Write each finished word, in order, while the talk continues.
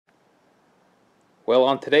Well,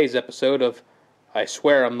 on today's episode of I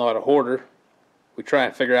Swear I'm Not a Hoarder, we try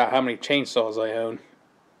and figure out how many chainsaws I own.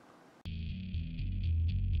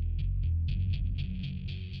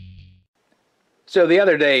 So the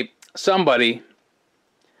other day, somebody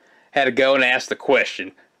had to go and ask the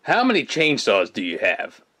question, how many chainsaws do you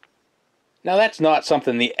have? Now that's not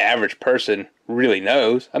something the average person really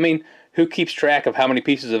knows. I mean, who keeps track of how many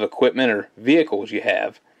pieces of equipment or vehicles you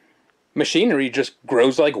have? Machinery just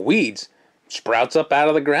grows like weeds, sprouts up out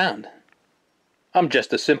of the ground. I'm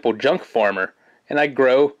just a simple junk farmer, and I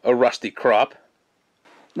grow a rusty crop.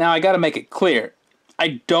 Now I gotta make it clear,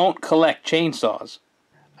 I don't collect chainsaws.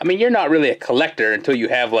 I mean, you're not really a collector until you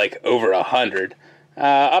have like over 100.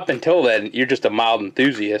 Up until then, you're just a mild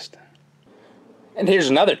enthusiast. And here's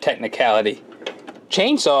another technicality.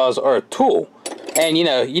 Chainsaws are a tool, and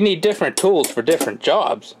you need different tools for different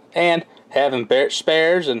jobs. And having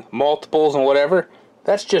spares and multiples and whatever,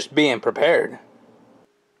 that's just being prepared.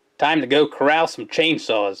 Time to go corral some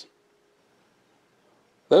chainsaws.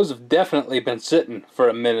 Those have definitely been sitting for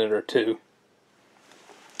a minute or two.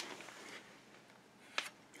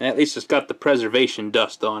 At least it's got the preservation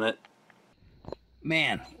dust on it.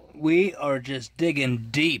 Man, we are just digging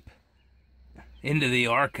deep into the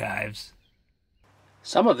archives.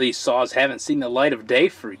 Some of these saws haven't seen the light of day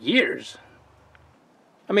for years.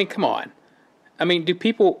 I mean, come on. I mean, do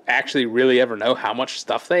people actually really ever know how much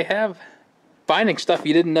stuff they have? Finding stuff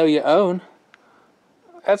you didn't know you own,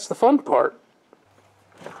 that's the fun part.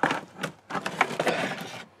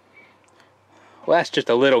 Well, that's just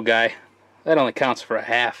a little guy. That only counts for a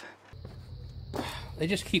half. They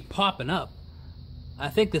just keep popping up. I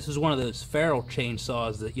think this is one of those feral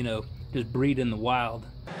chainsaws that, just breed in the wild.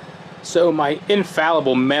 So my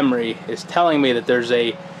infallible memory is telling me that there's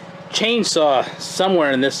a chainsaw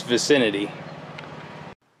somewhere in this vicinity.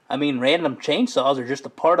 I mean, random chainsaws are just a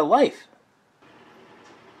part of life.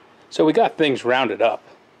 So we got things rounded up.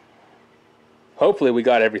 Hopefully we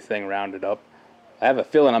got everything rounded up. I have a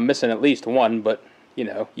feeling I'm missing at least one, but,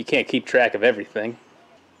 you can't keep track of everything.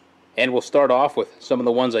 And we'll start off with some of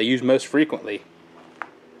the ones I use most frequently.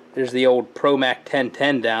 There's the old ProMac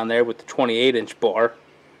 1010 down there with the 28-inch bar.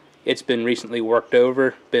 It's been recently worked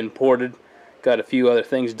over, been ported, got a few other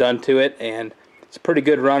things done to it, and it's a pretty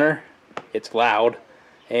good runner. It's loud,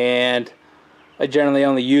 and I generally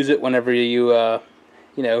only use it whenever you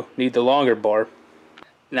need the longer bar.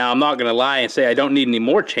 Now, I'm not going to lie and say I don't need any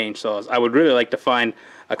more chainsaws. I would really like to find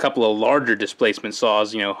a couple of larger displacement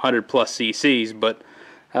saws, 100 plus cc's, but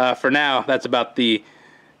for now, that's about the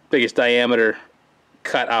biggest diameter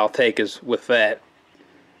cut I'll take is with that.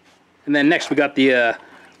 And then next we got the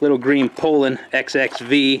little green Poland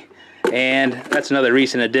XXV, and that's another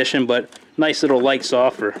recent addition, but nice little light saw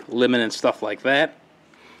for lemon and stuff like that.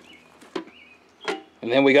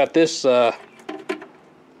 And then we got this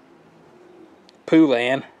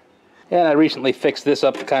Poulan, and I recently fixed this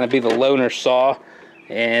up to kind of be the loner saw,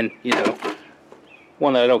 and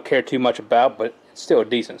one that I don't care too much about, but it's still a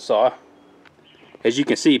decent saw. As you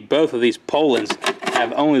can see, both of these Polands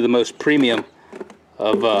have only the most premium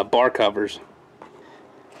of bar covers.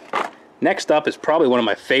 Next up is probably one of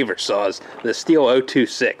my favorite saws, the Steel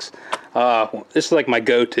 026. This is like my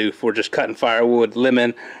go-to for just cutting firewood,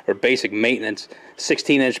 lemon, or basic maintenance.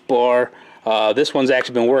 16-inch bar. This one's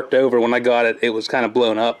actually been worked over. When I got it, it was kind of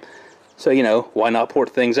blown up. So, why not port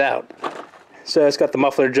things out? So it's got the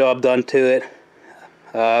muffler job done to it.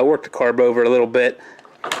 I worked the carb over a little bit.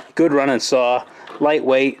 Good running saw.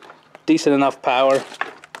 Lightweight. Decent enough power.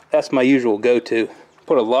 That's my usual go-to.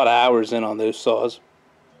 Put a lot of hours in on those saws.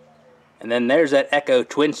 And then there's that Echo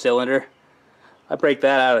twin cylinder. I break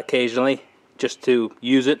that out occasionally just to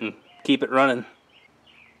use it and keep it running.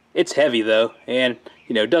 It's heavy though, and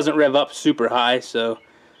doesn't rev up super high, so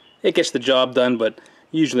it gets the job done, but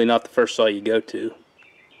usually not the first saw you go to.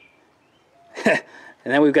 And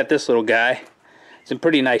then we've got this little guy. It's in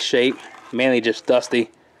pretty nice shape, mainly just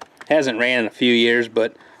dusty. Hasn't ran in a few years,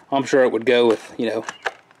 but I'm sure it would go with,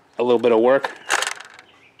 a little bit of work.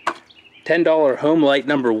 $10 home light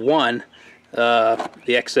number 1, the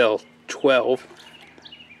XL12.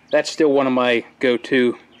 That's still one of my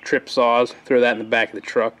go-to trip saws. Throw that in the back of the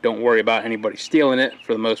truck. Don't worry about anybody stealing it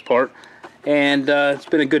for the most part. And it's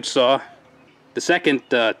been a good saw. The second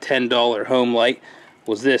 $10 home light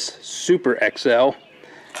was this Super XL.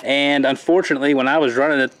 And unfortunately, when I was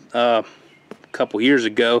running it a couple years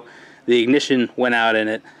ago, the ignition went out in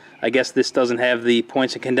it. I guess this doesn't have the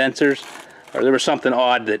points and condensers, or there was something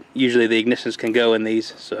odd that usually the ignitions can go in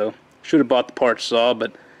these, so should have bought the parts saw,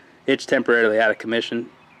 but it's temporarily out of commission.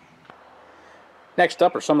 Next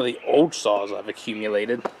up are some of the old saws I've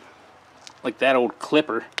accumulated, like that old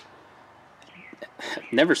clipper.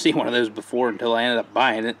 Never seen one of those before until I ended up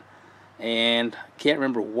buying it, and can't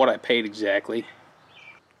remember what I paid exactly,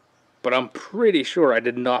 but I'm pretty sure I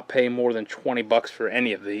did not pay more than 20 bucks for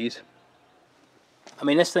any of these. I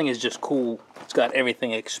mean, this thing is just cool. It's got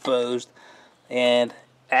everything exposed, and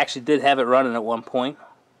I actually did have it running at one point.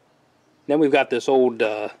 Then we've got this old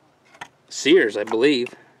Sears, I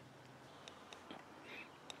believe,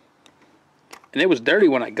 and it was dirty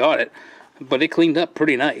when I got it, but it cleaned up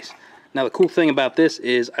pretty nice. Now the cool thing about this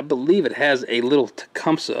is I believe it has a little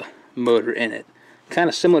Tecumseh motor in it, kind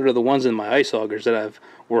of similar to the ones in my ice augers that I've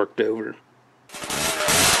worked over.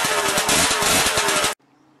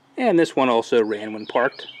 And this one also ran when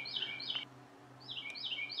parked.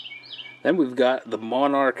 Then we've got the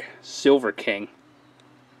Monarch Silver King.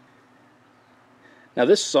 Now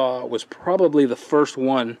this saw was probably the first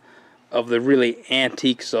one of the really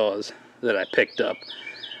antique saws that I picked up.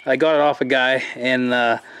 I got it off a guy, and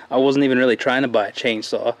I wasn't even really trying to buy a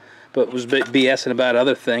chainsaw, but was BSing about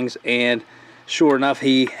other things, and sure enough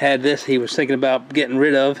he had this he was thinking about getting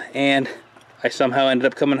rid of, and I somehow ended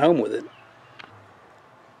up coming home with it.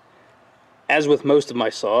 As with most of my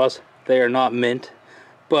saws, they are not mint,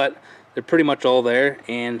 but they're pretty much all there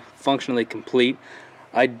and functionally complete.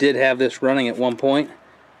 I did have this running at one point.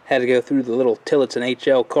 Had to go through the little Tillotson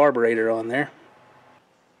HL carburetor on there.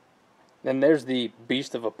 Then there's the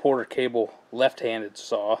beast of a Porter Cable left-handed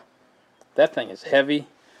saw. That thing is heavy,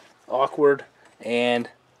 awkward, and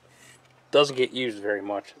doesn't get used very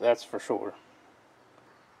much, that's for sure.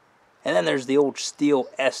 And then there's the old Steel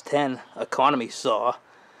S10 economy saw.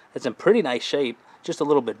 It's in pretty nice shape, just a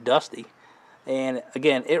little bit dusty. And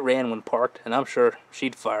again, it ran when parked, and I'm sure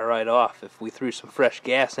she'd fire right off if we threw some fresh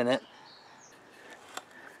gas in it.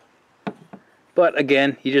 But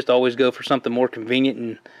again, you just always go for something more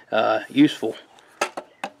convenient and useful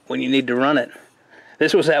when you need to run it.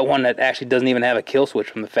 This was that one that actually doesn't even have a kill switch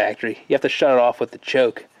from the factory. You have to shut it off with the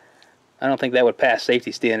choke. I don't think that would pass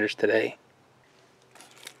safety standards today.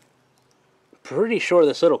 Pretty sure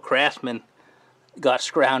this little Craftsman got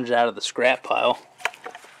scrounged out of the scrap pile.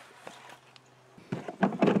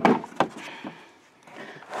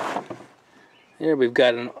 Here we've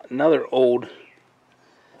got another old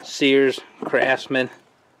Sears Craftsman.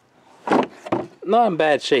 Not in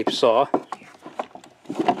bad shape saw.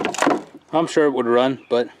 I'm sure it would run,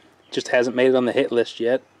 but just hasn't made it on the hit list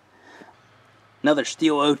yet. Another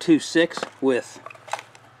Steel 026 with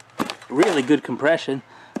really good compression.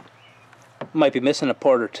 Might be missing a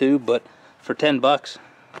part or two, but for 10 bucks.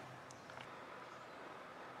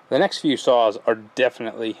 The next few saws are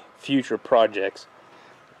definitely future projects.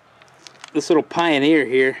 This little Pioneer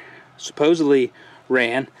here supposedly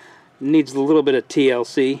ran. Needs a little bit of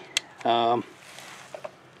TLC. Oh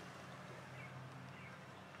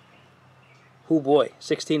boy,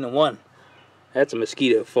 16-1. That's a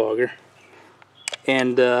mosquito fogger.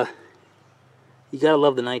 And you gotta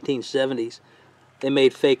love the 1970s. They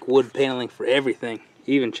made fake wood paneling for everything,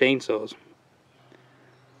 even chainsaws.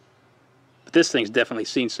 But this thing's definitely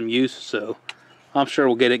seen some use, so I'm sure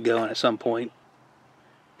we'll get it going at some point.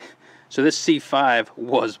 So this C5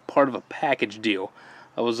 was part of a package deal.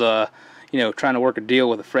 I was trying to work a deal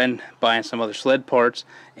with a friend buying some other sled parts,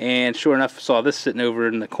 and sure enough saw this sitting over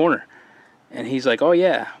in the corner. And he's like, "Oh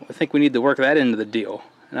yeah, I think we need to work that into the deal."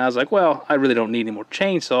 And I was like, "Well, I really don't need any more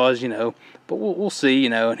chainsaws, but we'll see,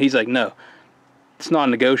 And he's like, "No, it's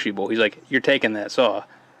non-negotiable." He's like, "You're taking that saw."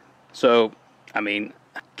 So, I mean,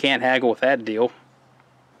 can't haggle with that deal.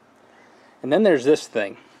 And then there's this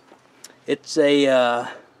thing. It's a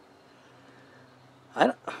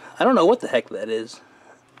I don't know what the heck that is.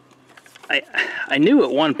 I knew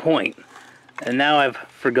at one point, and now I've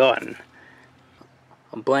forgotten.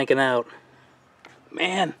 I'm blanking out.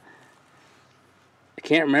 Man, I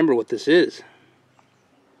can't remember what this is.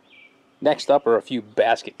 Next up are a few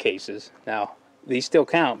basket cases. Now, these still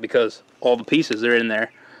count because all the pieces are in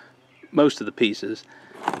there. Most of the pieces.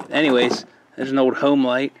 Anyways, there's an old home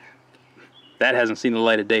light. That hasn't seen the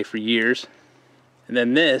light of day for years. And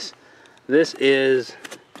then this is,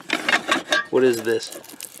 what is this?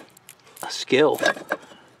 A skill.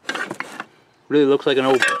 Really looks like an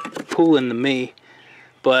old Poolin to me,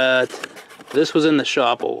 but this was in the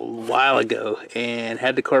shop a while ago and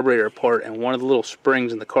had the carburetor apart, and one of the little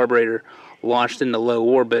springs in the carburetor launched into low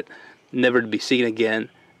orbit, never to be seen again.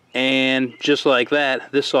 And just like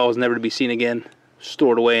that, this saw was never to be seen again,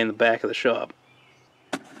 stored away in the back of the shop.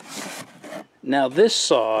 Now this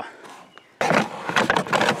saw,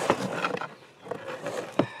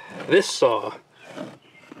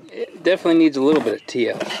 it definitely needs a little bit of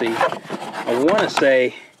TLC. I want to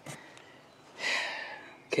say,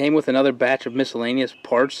 came with another batch of miscellaneous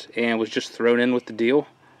parts and was just thrown in with the deal.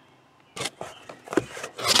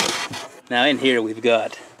 Now in here we've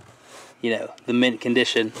got, you know, the mint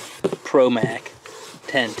condition ProMac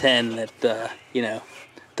 1010 that, you know,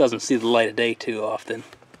 doesn't see the light of day too often.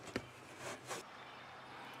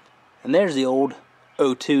 And there's the old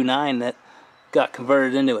 029 that got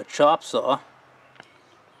converted into a chop saw.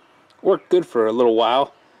 Worked good for a little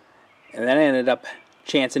while, and then I ended up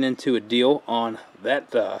chancing into a deal on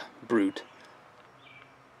that brute.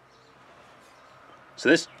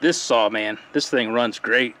 So this saw, man, this thing runs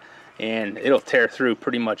great, and it'll tear through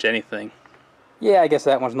pretty much anything. Yeah, I guess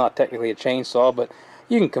that one's not technically a chainsaw, but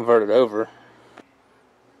you can convert it over.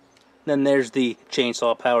 Then there's the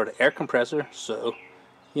chainsaw powered air compressor, so,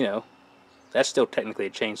 you know, that's still technically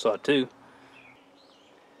a chainsaw too.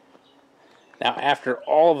 Now after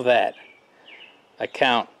all of that, I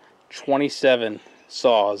count 27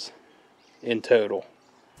 saws in total.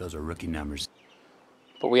 Those are rookie numbers.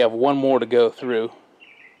 But we have one more to go through.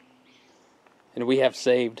 And we have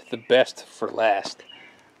saved the best for last.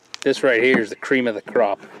 This right here is the cream of the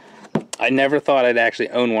crop. I never thought I'd actually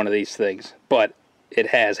own one of these things, but it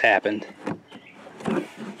has happened.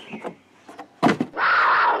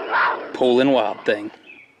 Poland Wild Thing.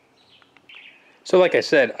 So like I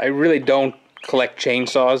said, I really don't collect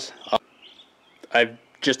chainsaws. I've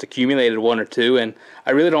just accumulated one or two, and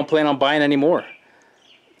I really don't plan on buying any more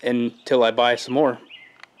until I buy some more.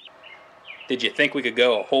 Did you think we could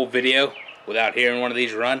go a whole video without hearing one of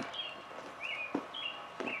these run?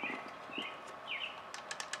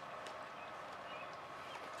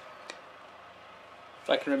 If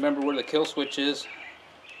I can remember where the kill switch is.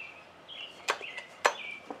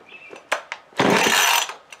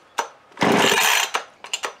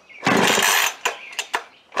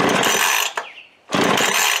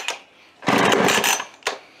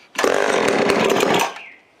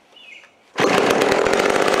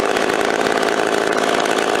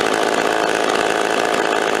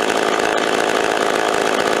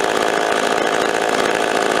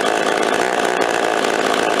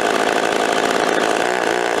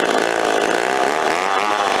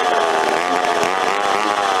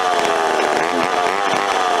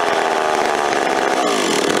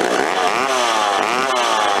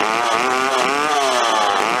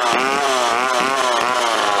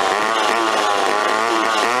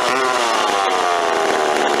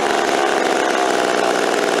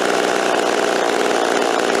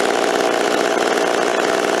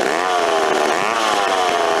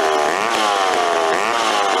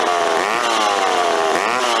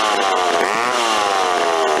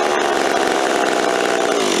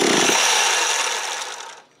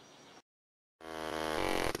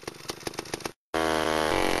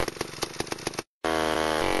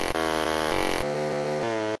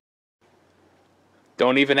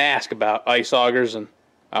 Don't even ask about ice augers and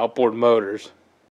outboard motors.